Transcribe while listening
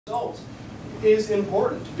result is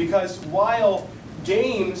important, because while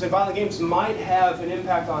games and violent games might have an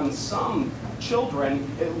impact on some children,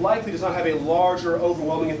 it likely does not have a larger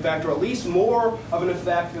overwhelming effect, or at least more of an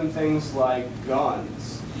effect than things like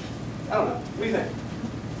guns. I don't know. What do you think?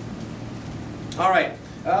 All right.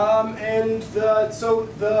 So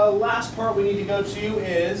the last part we need to go to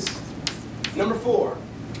is number 4.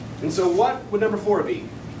 And so what would number 4 be?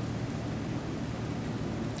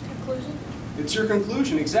 Conclusion. It's your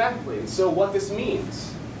conclusion, exactly. And so what this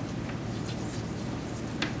means.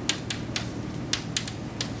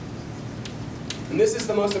 And this is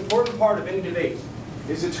the most important part of any debate,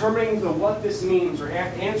 is determining the what this means, or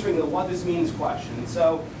answering the what this means question. And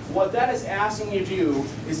so what that is asking you to do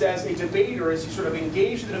is, as a debater, as you sort of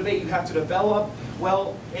engage in the debate, you have to develop,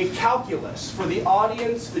 well, a calculus for the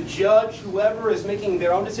audience, the judge, whoever is making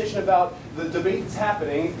their own decision about the debate that's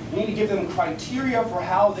happening. You need to give them criteria for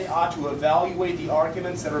how they ought to evaluate the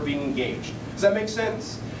arguments that are being engaged. Does that make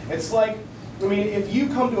sense? It's like, I mean, if you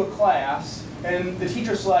come to a class and the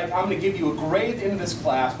teacher's like, I'm going to give you a grade at the end of this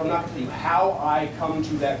class, but I'm not going to tell you how I come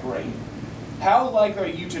to that grade. How likely are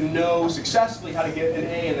you to know successfully how to get an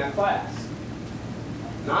A in that class?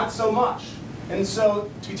 Not so much. And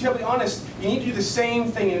so, to be terribly honest, you need to do the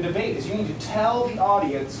same thing in a debate, is you need to tell the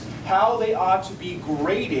audience how they ought to be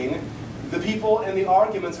grading the people and the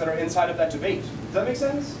arguments that are inside of that debate. Does that make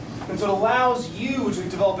sense? And so it allows you to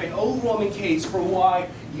develop an overwhelming case for why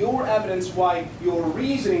your evidence, why your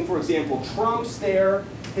reasoning, for example, trumps their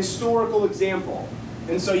historical example.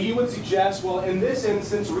 And so you would suggest, well, in this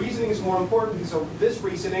instance, reasoning is more important, so this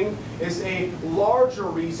reasoning is a larger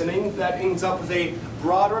reasoning that ends up with a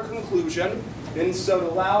broader conclusion. And so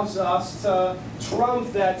it allows us to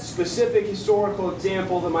trump that specific historical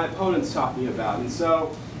example that my opponent's talking about. And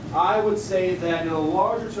so I would say that in a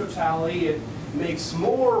larger totality, it makes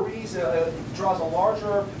more reason, draws a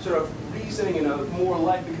larger sort of reasoning and a more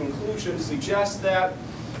likely conclusion to suggest that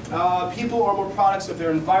people are more products of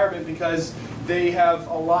their environment because they have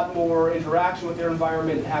a lot more interaction with their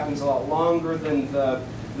environment. It happens a lot longer than the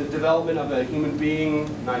development of a human being,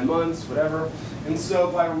 9 months, whatever. And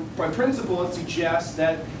so by principle, it suggests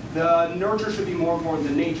that the nurture should be more important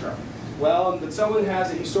than nature. Well, that someone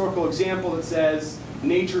has a historical example that says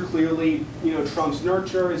nature clearly, trumps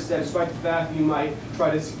nurture, is that despite the fact that you might try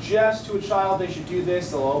to suggest to a child they should do this,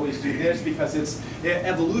 they'll always do this because it's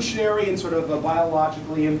evolutionary and sort of a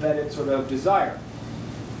biologically embedded sort of desire.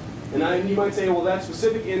 And you might say, well, that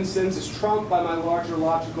specific instance is trumped by my larger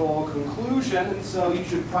logical conclusion, and so you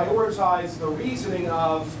should prioritize the reasoning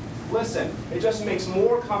of, listen, it just makes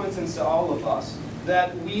more common sense to all of us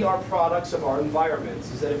that we are products of our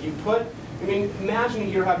environments. Is that if you put, imagine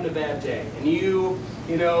you're having a bad day, and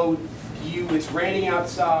it's raining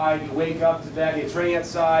outside, you wake up to bed, it's raining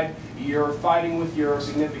outside, you're fighting with your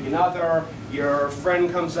significant other, your friend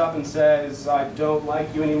comes up and says, I don't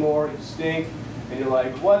like you anymore, you stink. And you're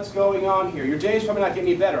like, what's going on here? Your day's probably not getting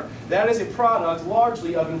any better. That is a product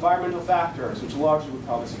largely of environmental factors, which largely would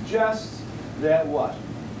probably suggest that what?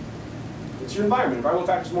 It's your environment. Environmental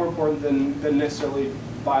factors are more important than necessarily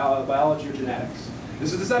biology or genetics.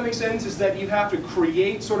 So does that make sense? Is that you have to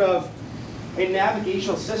create sort of a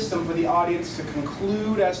navigational system for the audience to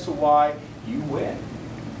conclude as to why you win.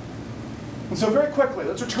 And so very quickly,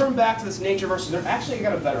 let's return back to this nature versus nurture. Actually, I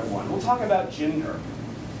got a better one. We'll talk about gender.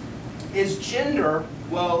 Is gender,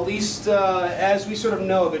 well, at least as we sort of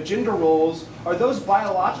know, the gender roles, are those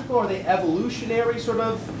biological? Are they evolutionary sort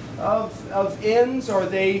of ends? Or are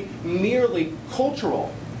they merely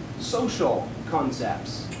cultural, social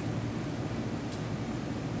concepts?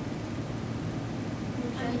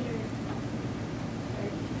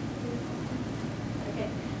 Okay.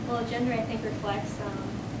 Well, gender, I think, reflects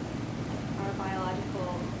our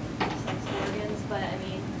biological sex organs, but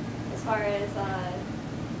as far as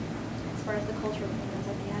the cultural things,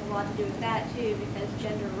 I think it has a lot to do with that too, because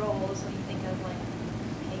gender roles, when you think of like,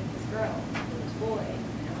 hey, this girl, this boy,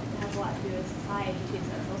 it has a lot to do with society too,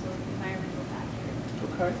 so it's also an environmental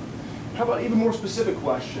factor. Okay. How about even more specific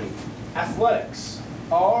question? Athletics.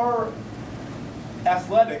 Are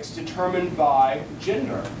athletics determined by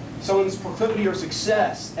gender? Someone's proclivity or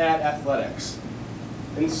success at athletics.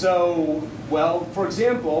 And so, well, for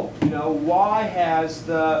example, why has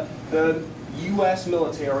the U.S.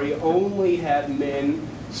 military only had men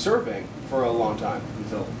serving for a long time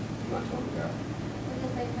until not too long ago?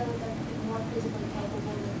 Because they feel that they're more physically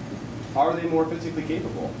capable than. Are they more physically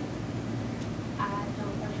capable? I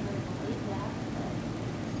don't personally believe that.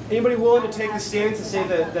 But Anybody willing to take the stance and say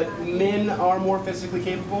that men are more physically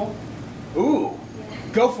capable? Ooh,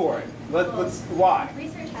 go for it. Let's. Why?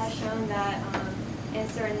 Research has shown that in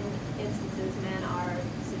certain instances, men are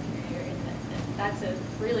that's a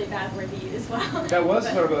really bad word to use as well. That was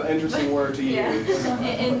sort of an interesting word to yeah. use.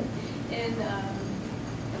 In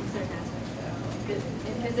certain aspects, though,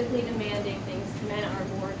 in physically demanding things, men are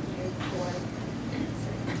more geared for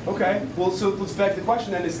certain. Okay, well, so let's back to the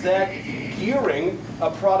question then. Is that gearing a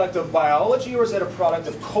product of biology or is that a product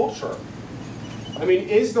of culture? I mean,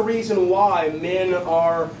 is the reason why men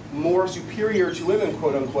are more superior to women,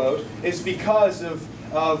 quote unquote, is because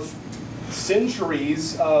of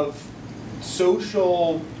centuries of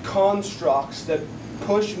social constructs that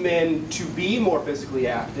push men to be more physically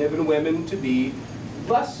active and women to be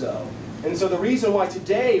less so. And so the reason why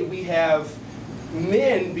today we have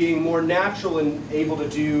men being more natural and able to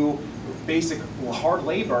do basic hard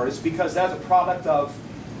labor is because that's a product of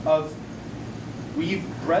we've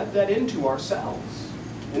bred that into ourselves.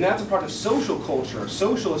 And that's a part of social culture.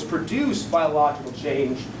 Social has produced biological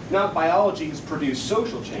change, not biology has produced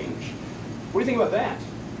social change. What do you think about that?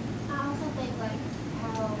 I also think like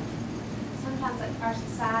how sometimes like our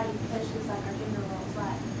society pushes like our gender roles,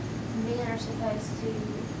 like men are supposed to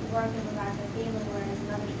work and provide for the family, whereas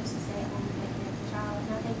mothers are supposed to stay at home and take care of the child.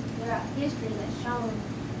 And I think throughout history that's shown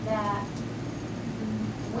that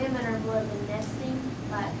women are more of a nesting,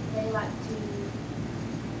 like they like to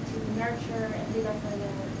nurture and do that for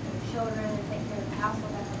their children and take care of the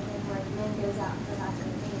household, that kind of thing, whereas men goes out and provides for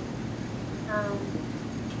the family.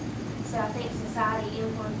 So I think society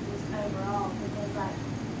influences overall because like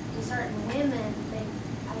to certain women,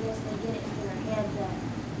 I guess they get it into their head that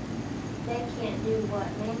they can't do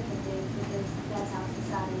what men can do because that's how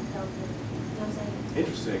society tells them. You know what I'm saying?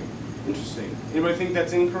 Interesting. Interesting. Anybody think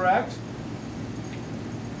that's incorrect?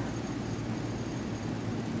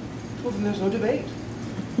 Well, then there's no debate.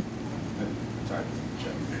 Sorry.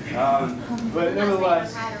 But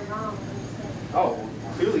nevertheless, I'm saying right or wrong. oh,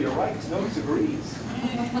 clearly you're right because nobody disagrees.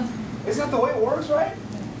 Isn't that the way it works, right?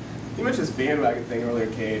 You mentioned this bandwagon thing earlier,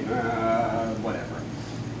 Cade. Whatever.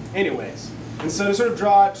 Anyways, and so to sort of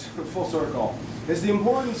draw it full circle, is the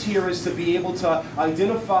importance here is to be able to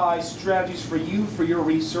identify strategies for you, for your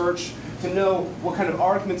research, to know what kind of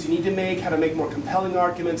arguments you need to make, how to make more compelling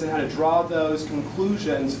arguments, and how to draw those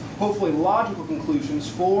conclusions, hopefully logical conclusions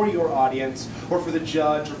for your audience, or for the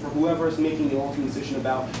judge, or for whoever is making the ultimate decision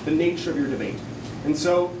about the nature of your debate. And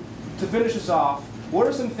so, to finish this off, what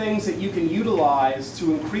are some things that you can utilize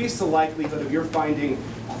to increase the likelihood of your finding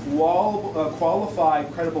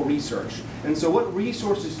qualified, credible research? And so what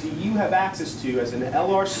resources do you have access to as an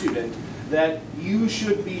LR student that you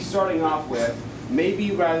should be starting off with,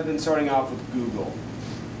 maybe rather than starting off with Google?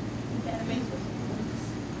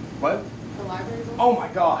 What? The library book? Oh my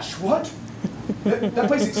gosh, what? That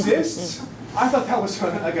place exists? I thought that was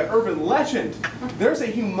like an urban legend. There's a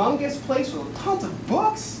humongous place with tons of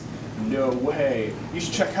books? No way. You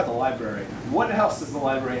should check out the library. What else does the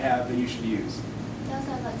library have that you should use? They also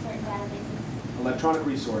have like certain databases. Electronic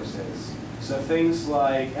resources. So things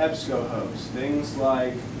like EBSCOhost, things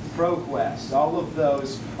like ProQuest, all of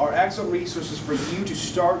those are excellent resources for you to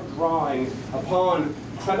start drawing upon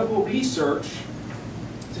credible research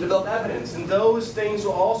to develop evidence. And those things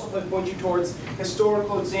will also point you towards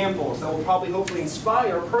historical examples that will probably hopefully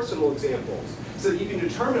inspire personal examples so that you can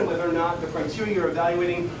determine whether or not the criteria you're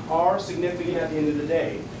evaluating are significant at the end of the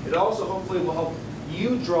day. It also hopefully will help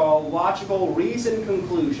you draw logical, reasoned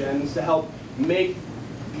conclusions to help make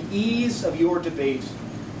the ease of your debate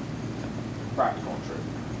practical and true.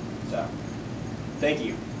 So, thank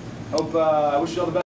you. I wish you all the best.